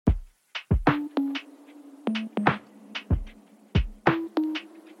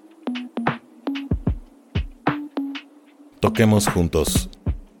Toquemos juntos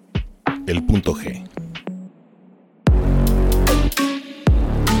el punto G.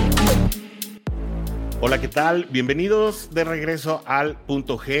 Hola, ¿qué tal? Bienvenidos de regreso al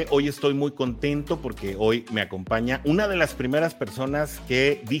punto G. Hoy estoy muy contento porque hoy me acompaña una de las primeras personas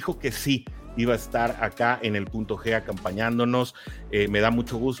que dijo que sí iba a estar acá en el punto G acompañándonos. Me da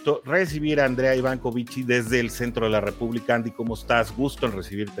mucho gusto recibir a Andrea Ibancovichi desde el centro de la República. Andy, ¿cómo estás? Gusto en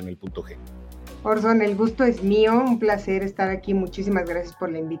recibirte en el punto G. Orson, el gusto es mío, un placer estar aquí, muchísimas gracias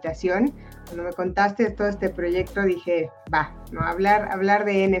por la invitación. Cuando me contaste de todo este proyecto dije, ¿no? Hablar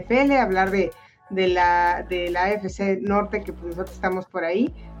de NFL, hablar de la AFC Norte, que pues nosotros estamos por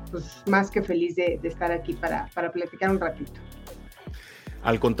ahí, pues más que feliz de estar aquí para platicar un ratito.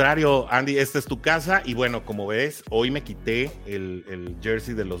 Al contrario, Andy, esta es tu casa y bueno, como ves, hoy me quité el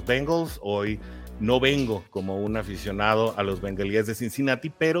jersey de los Bengals. Hoy no vengo como un aficionado a los Bengalíes de Cincinnati,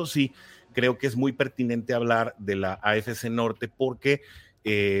 pero sí creo que es muy pertinente hablar de la AFC Norte porque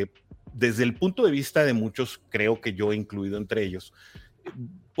desde el punto de vista de muchos, creo que yo he incluido entre ellos,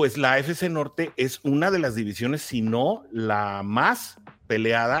 pues la AFC Norte es una de las divisiones, si no la más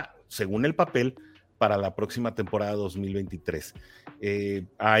peleada, según el papel, para la próxima temporada 2023.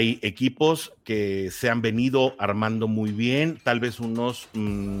 Hay equipos que se han venido armando muy bien, tal vez unos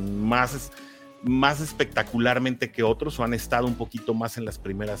más espectacularmente que otros, o han estado un poquito más en las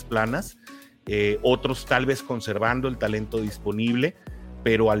primeras planas, otros tal vez conservando el talento disponible,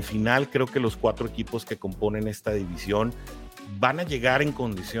 pero al final creo que los 4 equipos que componen esta división van a llegar en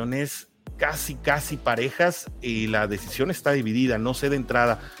condiciones casi parejas y la decisión está dividida. No sé de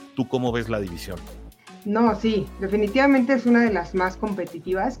entrada, ¿tú cómo ves la división? No, sí, definitivamente es una de las más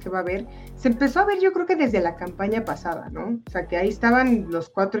competitivas que va a haber. Se empezó a ver, yo creo que desde la campaña pasada, ¿no? O sea, que ahí estaban los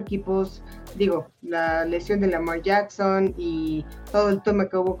 4 equipos, la lesión de Lamar Jackson y todo el tema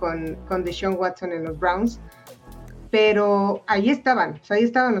que hubo con Deshaun Watson en los Browns, pero ahí estaban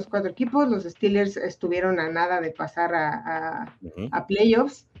los 4 equipos. Los Steelers estuvieron a nada de pasar a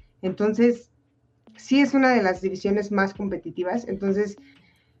playoffs, entonces sí es una de las divisiones más competitivas. Entonces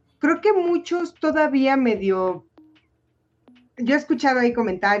creo que muchos todavía yo he escuchado ahí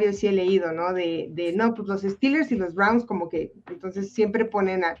comentarios y he leído, ¿no? No, pues los Steelers y los Browns como que, entonces siempre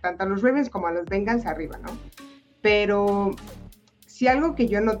ponen tanto a los Ravens como a los Bengals arriba, ¿no? Pero sí, algo que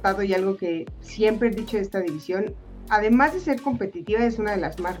yo he notado y algo que siempre he dicho de esta división, además de ser competitiva, es una de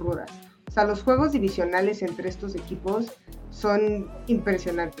las más rudas. O sea, los juegos divisionales entre estos equipos son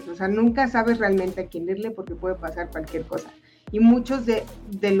impresionantes. O sea, nunca sabes realmente a quién irle porque puede pasar cualquier cosa. Y muchos de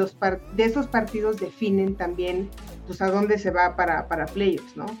esos partidos definen también pues a dónde se va para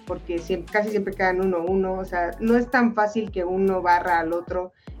playoffs, ¿no? Porque casi siempre quedan 1-1, o sea, no es tan fácil que uno barra al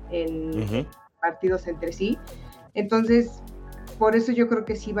otro en partidos entre sí. Entonces, por eso yo creo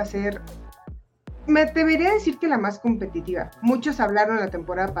que sí va a ser, me atrevería a decir que la más competitiva. Muchos hablaron la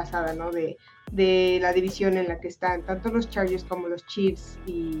temporada pasada, ¿no? De la división en la que están tanto los Chargers como los Chiefs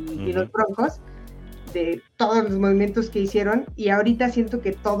y los Broncos, de todos los movimientos que hicieron, y ahorita siento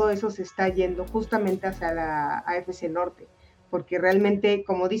que todo eso se está yendo justamente hacia la AFC Norte, porque realmente,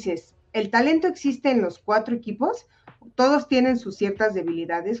 como dices, el talento existe en los 4 equipos, todos tienen sus ciertas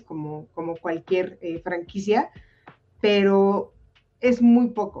debilidades como cualquier franquicia, pero es muy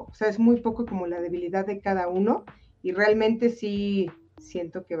poco, o sea, es muy poco como la debilidad de cada uno, y realmente sí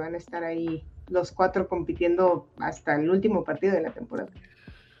siento que van a estar ahí los 4 compitiendo hasta el último partido de la temporada.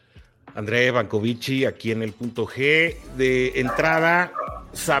 Andrea Ibancovichi aquí en el punto G. De entrada,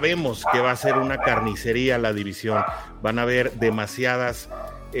 sabemos que va a ser una carnicería la división. Van a haber demasiados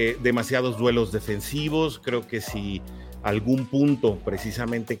duelos defensivos. Creo que si algún punto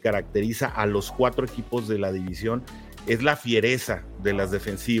precisamente caracteriza a los 4 equipos de la división, es la fiereza de las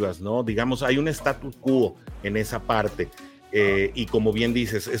defensivas, ¿no? Digamos, hay un status quo en esa parte. Y como bien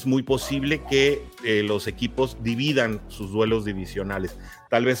dices, es muy posible que los equipos dividan sus duelos divisionales.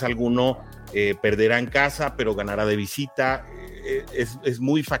 Tal vez alguno perderá en casa, pero ganará de visita. Es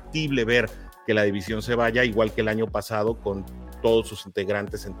muy factible ver que la división se vaya, igual que el año pasado, con todos sus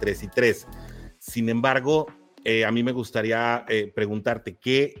integrantes en 3-3. Sin embargo, a mí me gustaría preguntarte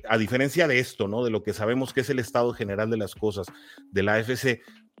que, a diferencia de esto, ¿no? De lo que sabemos que es el estado general de las cosas de la AFC,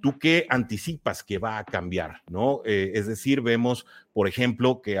 ¿tú qué anticipas que va a cambiar, ¿no? Es decir, vemos, por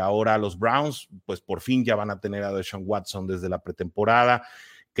ejemplo, que ahora los Browns, pues por fin ya van a tener a Deshaun Watson desde la pretemporada.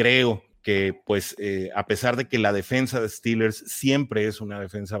 Creo que, pues, a pesar de que la defensa de Steelers siempre es una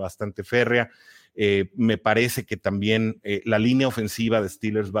defensa bastante férrea, me parece que también la línea ofensiva de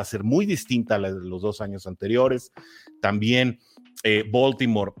Steelers va a ser muy distinta a la de los 2 años anteriores. También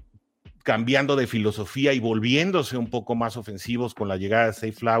Baltimore cambiando de filosofía y volviéndose un poco más ofensivos con la llegada de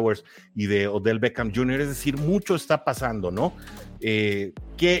Zay Flowers y de Odell Beckham Jr., es decir, mucho está pasando, ¿no?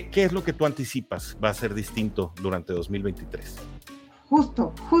 ¿Qué es lo que tú anticipas va a ser distinto durante 2023?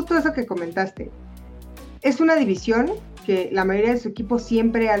 Justo eso que comentaste. Es una división que la mayoría de su equipo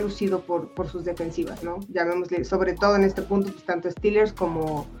siempre ha lucido por sus defensivas, ¿no? Llamémosle, sobre todo en este punto, pues, tanto Steelers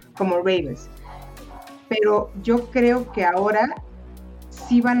como Ravens. Pero yo creo que ahora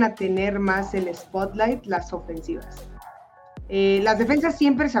sí van a tener más el spotlight las ofensivas. Las defensas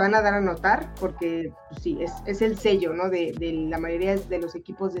siempre se van a dar a notar porque pues, sí, es el sello, ¿no? de la mayoría de los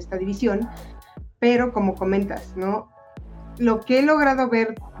equipos de esta división, pero como comentas, ¿no? Lo que he logrado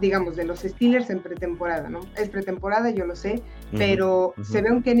ver, digamos, de los Steelers en pretemporada, ¿no? Es pretemporada, yo lo sé, pero se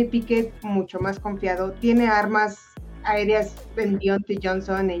ve un Kenny Pickett mucho más confiado, tiene armas aéreas en Deontay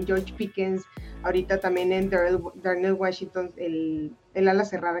Johnson, en George Pickens, ahorita también en Darnell Washington, el ala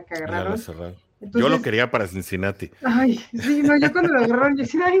cerrada que agarraron. Entonces, yo lo quería para Cincinnati. Ay, sí, no, yo cuando lo agarraron, yo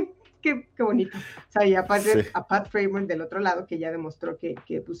decía, ay, qué bonito. O sea, y aparte a Pat Freeman del otro lado, que ya demostró que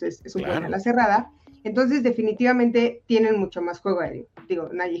pues es un buen ala cerrada. Entonces, definitivamente tienen mucho más juego aéreo. Digo,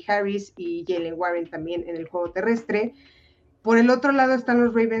 Najee Harris y Jalen Warren también en el juego terrestre. Por el otro lado están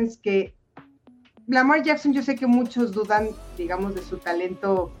los Ravens, que Lamar Jackson, yo sé que muchos dudan, digamos, de su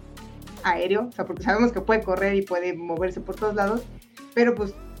talento aéreo, o sea, porque sabemos que puede correr y puede moverse por todos lados, pero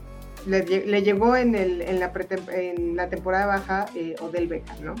pues le llegó en la temporada baja Odell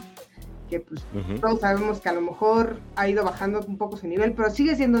Beckham, ¿no? Que pues todos sabemos que a lo mejor ha ido bajando un poco su nivel, pero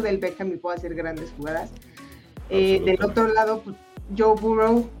sigue siendo Odell Beckham y puede hacer grandes jugadas. Del otro lado, pues, Joe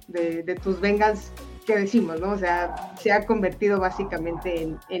Burrow de tus Bengals, ¿qué decimos, no? O sea, se ha convertido básicamente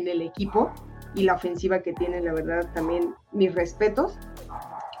en el equipo y la ofensiva que tiene, la verdad, también mis respetos.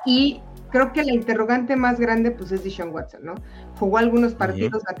 Y creo que la interrogante más grande pues es Deshaun Watson, ¿no? Jugó algunos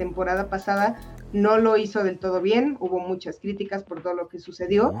partidos la temporada pasada, no lo hizo del todo bien, hubo muchas críticas por todo lo que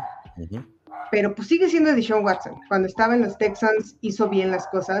sucedió, pero pues sigue siendo Deshaun Watson. Cuando estaba en los Texans hizo bien las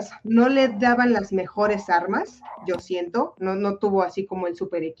cosas, no le daban las mejores armas, yo siento, no tuvo así como el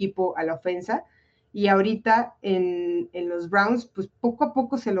super equipo a la ofensa, y ahorita en los Browns pues poco a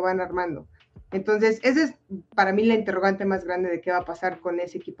poco se lo van armando. Entonces, esa es para mí la interrogante más grande de qué va a pasar con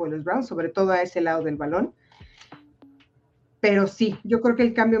ese equipo de los Browns, sobre todo a ese lado del balón. Pero sí, yo creo que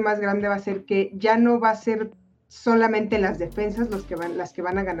el cambio más grande va a ser que ya no va a ser solamente las defensas las que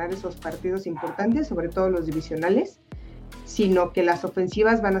van a ganar esos partidos importantes, sobre todo los divisionales, sino que las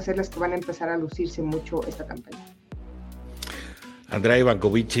ofensivas van a ser las que van a empezar a lucirse mucho esta campaña. Andrea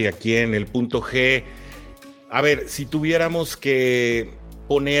Ibancovichi aquí en el punto G. A ver, si tuviéramos que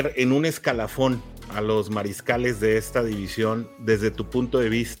poner en un escalafón a los mariscales de esta división desde tu punto de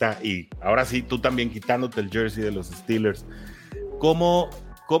vista, y ahora sí, tú también quitándote el jersey de los Steelers, ¿cómo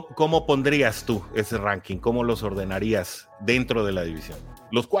pondrías tú ese ranking? ¿Cómo los ordenarías dentro de la división?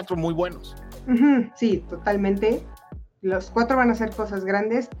 Los 4 muy buenos. Sí, totalmente. Los 4 van a hacer cosas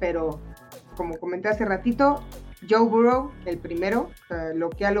grandes, pero como comenté hace ratito, Joe Burrow, el primero, lo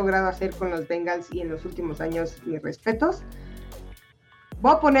que ha logrado hacer con los Bengals y en los últimos años, mis respetos.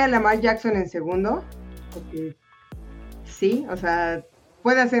 Voy a poner a Lamar Jackson en segundo, porque sí, o sea,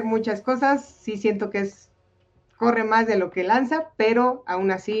 puede hacer muchas cosas, sí siento que corre más de lo que lanza, pero aún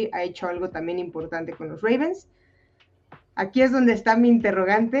así ha hecho algo también importante con los Ravens. Aquí es donde está mi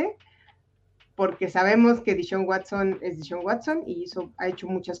interrogante, porque sabemos que Deshaun Watson es Deshaun Watson y ha hecho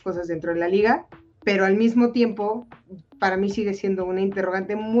muchas cosas dentro de la liga, pero al mismo tiempo, para mí sigue siendo una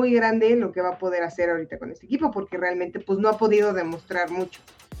interrogante muy grande lo que va a poder hacer ahorita con este equipo, porque realmente pues no ha podido demostrar mucho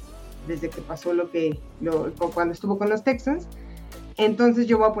desde que pasó cuando estuvo con los Texans. Entonces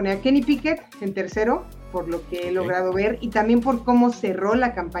yo voy a poner a Kenny Pickett en tercero, por lo que he logrado ver, y también por cómo cerró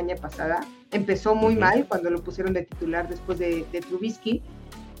la campaña pasada. Empezó muy mal cuando lo pusieron de titular después de Trubisky,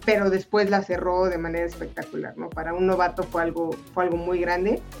 pero después la cerró de manera espectacular, ¿no? Para un novato fue algo muy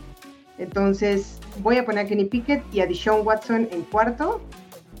grande. Entonces voy a poner a Kenny Pickett y a Deshaun Watson en cuarto,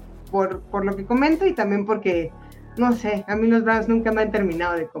 por lo que comento, y también porque, no sé, a mí los Browns nunca me han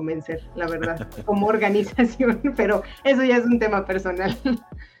terminado de convencer, la verdad, como organización, pero eso ya es un tema personal.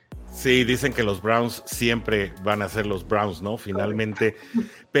 Sí, dicen que los Browns siempre van a ser los Browns, ¿no? Finalmente,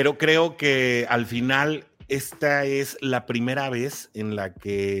 pero creo que al final esta es la primera vez en la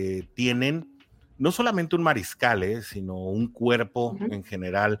que tienen no solamente un mariscal, sino un cuerpo en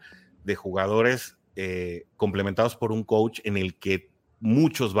general de jugadores complementados por un coach en el que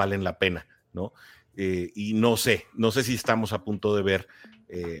muchos valen la pena, ¿no? Y no sé si estamos a punto de ver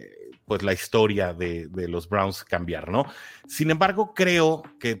pues la historia de los Browns cambiar, ¿no? Sin embargo, creo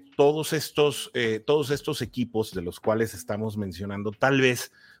que todos estos equipos de los cuales estamos mencionando tal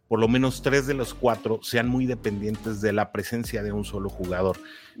vez por lo menos 3 de los 4 sean muy dependientes de la presencia de un solo jugador.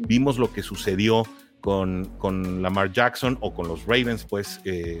 Vimos lo que sucedió con Lamar Jackson o con los Ravens, pues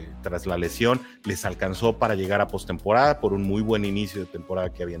tras la lesión les alcanzó para llegar a postemporada por un muy buen inicio de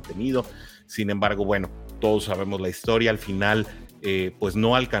temporada que habían tenido. Sin embargo, bueno, todos sabemos la historia, al final pues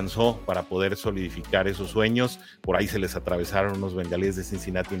no alcanzó para poder solidificar esos sueños. Por ahí se les atravesaron unos bengalíes de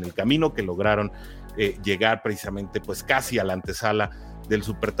Cincinnati en el camino que lograron llegar precisamente pues casi a la antesala del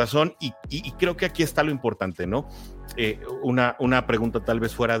Supertazón y creo que aquí está lo importante, ¿no? Una pregunta tal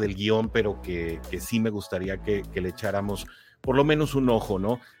vez fuera del guión, pero que sí me gustaría que le echáramos por lo menos un ojo,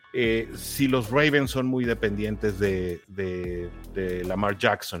 ¿no? Si los Ravens son muy dependientes de Lamar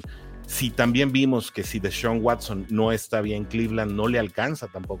Jackson, si también vimos que si Deshaun Watson no está bien, Cleveland no le alcanza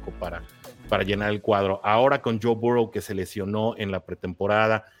tampoco para llenar el cuadro. Ahora con Joe Burrow, que se lesionó en la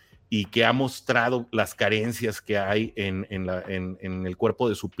pretemporada y que ha mostrado las carencias que hay en el cuerpo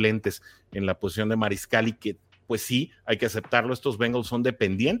de suplentes en la posición de mariscal, y que pues sí, hay que aceptarlo, estos Bengals son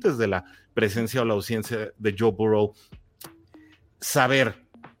dependientes de la presencia o la ausencia de Joe Burrow. Saber,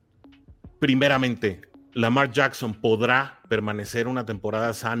 primeramente, Lamar Jackson podrá permanecer una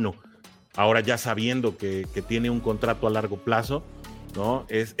temporada sano, ahora ya sabiendo que tiene un contrato a largo plazo, ¿no?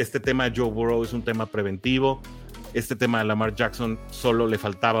 Este tema de Joe Burrow es un tema preventivo. Este tema de Lamar Jackson solo le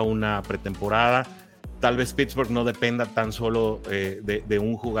faltaba una pretemporada. Tal vez Pittsburgh no dependa tan solo de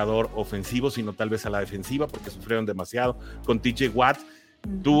un jugador ofensivo, sino tal vez a la defensiva, porque sufrieron demasiado con TJ Watt.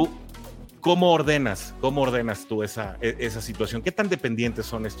 ¿Tú cómo ordenas tú esa situación? ¿Qué tan dependientes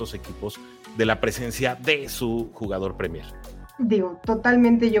son estos equipos de la presencia de su jugador premier? Digo,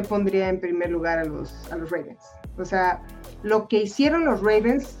 totalmente yo pondría en primer lugar a los Ravens. O sea, lo que hicieron los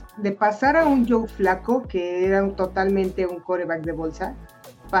Ravens de pasar a un Joe Flacco, que era totalmente un quarterback de bolsa,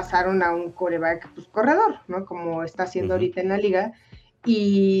 pasaron a un quarterback pues, corredor, ¿no? Como está haciendo ahorita en la liga.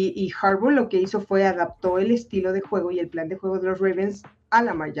 Y Harbaugh lo que hizo fue adaptó el estilo de juego y el plan de juego de los Ravens a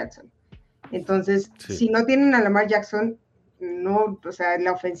Lamar Jackson. Entonces, si no tienen a Lamar Jackson, no, o sea,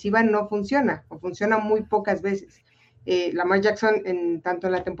 la ofensiva no funciona, o funciona muy pocas veces. Lamar Jackson, tanto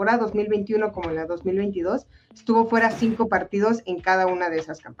en la temporada 2021 como en la 2022, estuvo fuera 5 partidos en cada una de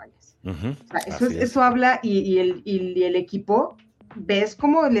esas campañas. O sea, eso habla, y el equipo, ves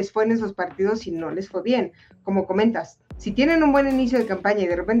cómo les fue en esos partidos y no les fue bien. Como comentas, si tienen un buen inicio de campaña y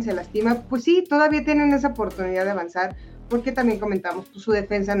de repente se lastima, pues sí, todavía tienen esa oportunidad de avanzar, porque también comentamos, pues su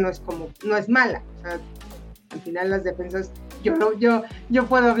defensa no es mala. O sea, al final las defensas, yo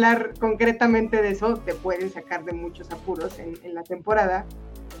puedo hablar concretamente de eso, te pueden sacar de muchos apuros en la temporada,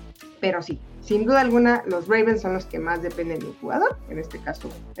 pero sí, sin duda alguna, los Ravens son los que más dependen de un jugador, en este caso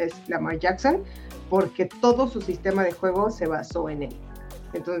es Lamar Jackson, porque todo su sistema de juego se basó en él.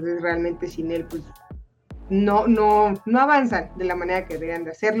 Entonces realmente sin él, pues no avanzan de la manera que deberían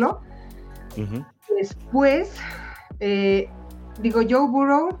de hacerlo. Después, Joe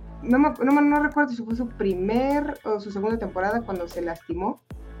Burrow, no recuerdo si fue su primer o su segunda temporada cuando se lastimó.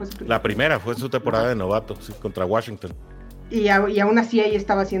 La primera fue su temporada de novato, sí, contra Washington. Y aún así ahí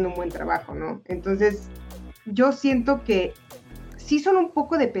estaba haciendo un buen trabajo, ¿no? Entonces, yo siento que sí son un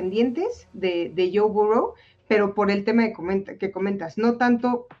poco dependientes de Joe Burrow, pero por el tema que comentas, no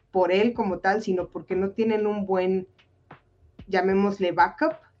tanto por él como tal, sino porque no tienen un buen, llamémosle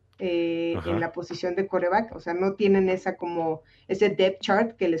backup, en la posición de quarterback. O sea, no tienen ese depth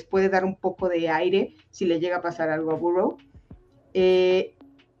chart que les puede dar un poco de aire si le llega a pasar algo a Burrow.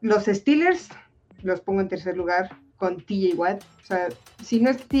 Los Steelers los pongo en tercer lugar con TJ Watt. O sea, si no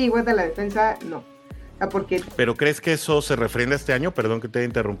es TJ Watt a la defensa, no. O sea, porque... ¿Pero crees que eso se refrenda este año? Perdón que te haya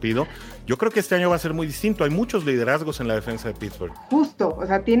interrumpido. Yo creo que este año va a ser muy distinto. Hay muchos liderazgos en la defensa de Pittsburgh. Justo. O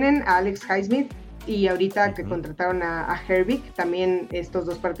sea, tienen a Alex Highsmith, y ahorita que contrataron a Herbig, también estos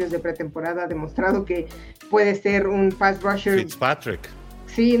 2 partidos de pretemporada ha demostrado que puede ser un pass rusher. Fitzpatrick.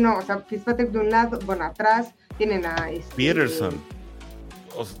 Sí, no, o sea, Fitzpatrick de un lado, bueno, atrás tienen a Peterson.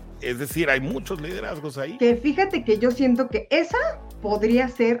 Es decir, hay muchos liderazgos ahí. Que fíjate que yo siento que esa podría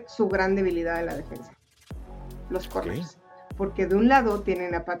ser su gran debilidad de la defensa. Los corners. Porque de un lado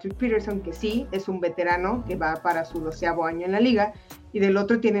tienen a Patrick Peterson, que sí, es un veterano que va para su 12º año en la liga, y del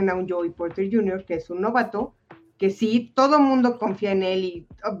otro tienen a un Joey Porter Jr., que es un novato, que sí, todo el mundo confía en él y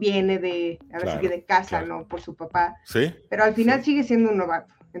viene de casa, ¿no? Por su papá. Sí. Pero al final sigue siendo un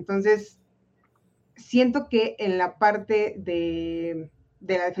novato. Entonces, siento que en la parte de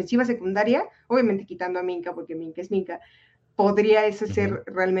la defensiva secundaria, obviamente quitando a Minka, porque Minka es Minka, podría ese ser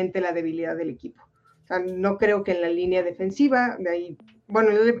realmente la debilidad del equipo. O sea, no creo que en la línea defensiva, de ahí,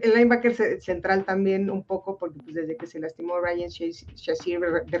 bueno, el linebacker central también un poco, porque pues desde que se lastimó Ryan Shazier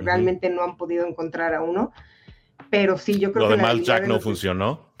realmente no han podido encontrar a uno, pero sí, yo creo que... Lo de Miles Jack no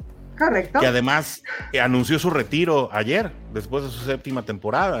funcionó. Correcto. Que además anunció su retiro ayer, después de su 7ª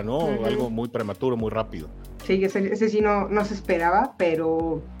temporada, ¿no? Algo muy prematuro, muy rápido. Sí, ese sí no se esperaba,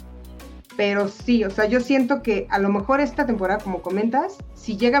 pero sí, o sea, yo siento que a lo mejor esta temporada, como comentas,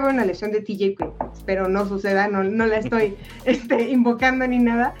 si llega a haber una lesión de TJ, que espero no suceda, no la estoy invocando ni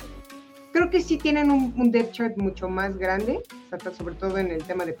nada, creo que sí tienen un depth chart mucho más grande, sobre todo en el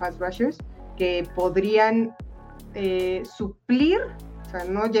tema de pass rushers, que podrían suplir, o sea,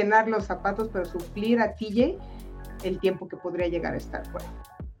 no llenar los zapatos, pero suplir a TJ el tiempo que podría llegar a estar fuera.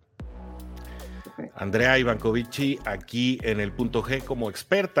 Andrea Ibancovichi aquí en el punto G como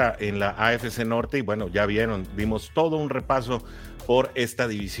experta en la AFC Norte, y bueno, ya vimos todo un repaso por esta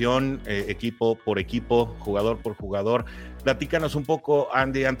división, equipo por equipo, jugador por jugador. Platícanos un poco,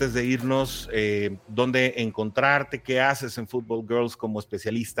 Andy, antes de irnos, dónde encontrarte, qué haces en Football Girls como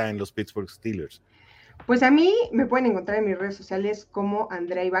especialista en los Pittsburgh Steelers. Pues a mí me pueden encontrar en mis redes sociales como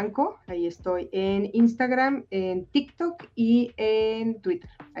Andrea Ibanco. Ahí estoy en Instagram, en TikTok y en Twitter.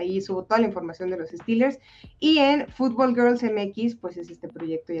 Ahí subo toda la información de los Steelers. Y en Football Girls MX, pues es este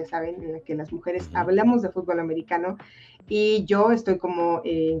proyecto, ya saben, en el que las mujeres hablamos de fútbol americano. Y yo estoy como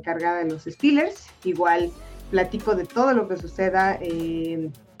encargada de los Steelers. Igual platico de todo lo que suceda,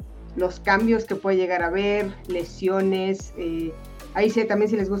 los cambios que puede llegar a haber, lesiones. Ahí sí,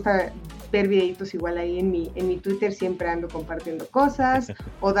 también si les gusta ver videitos, igual ahí en mi Twitter siempre ando compartiendo cosas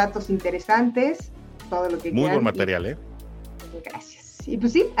o datos interesantes, todo lo que quieran. Muy buen material, Gracias. Y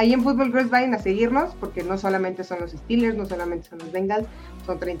pues sí, ahí en Football Girls vayan a seguirnos, porque no solamente son los Steelers, no solamente son los Bengals,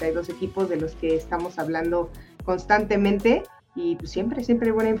 son 32 equipos de los que estamos hablando constantemente, y pues siempre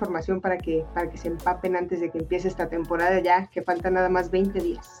hay buena información para que se empapen antes de que empiece esta temporada ya, que faltan nada más 20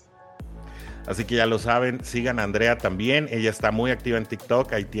 días. Así que ya lo saben, sigan a Andrea también, ella está muy activa en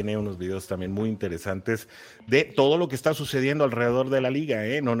TikTok, ahí tiene unos videos también muy interesantes de todo lo que está sucediendo alrededor de la liga,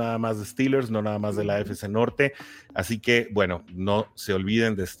 no nada más de Steelers, no nada más de la AFC Norte, así que bueno, no se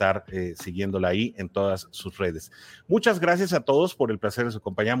olviden de estar siguiéndola ahí en todas sus redes. Muchas gracias a todos por el placer de su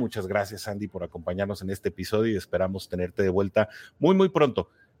compañía, muchas gracias Andy por acompañarnos en este episodio y esperamos tenerte de vuelta muy muy pronto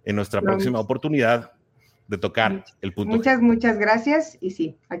en nuestra próxima oportunidad de tocar el punto. Muchas gracias, y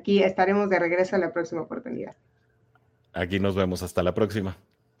sí, aquí estaremos de regreso a la próxima oportunidad. Aquí nos vemos, hasta la próxima.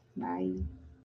 Bye.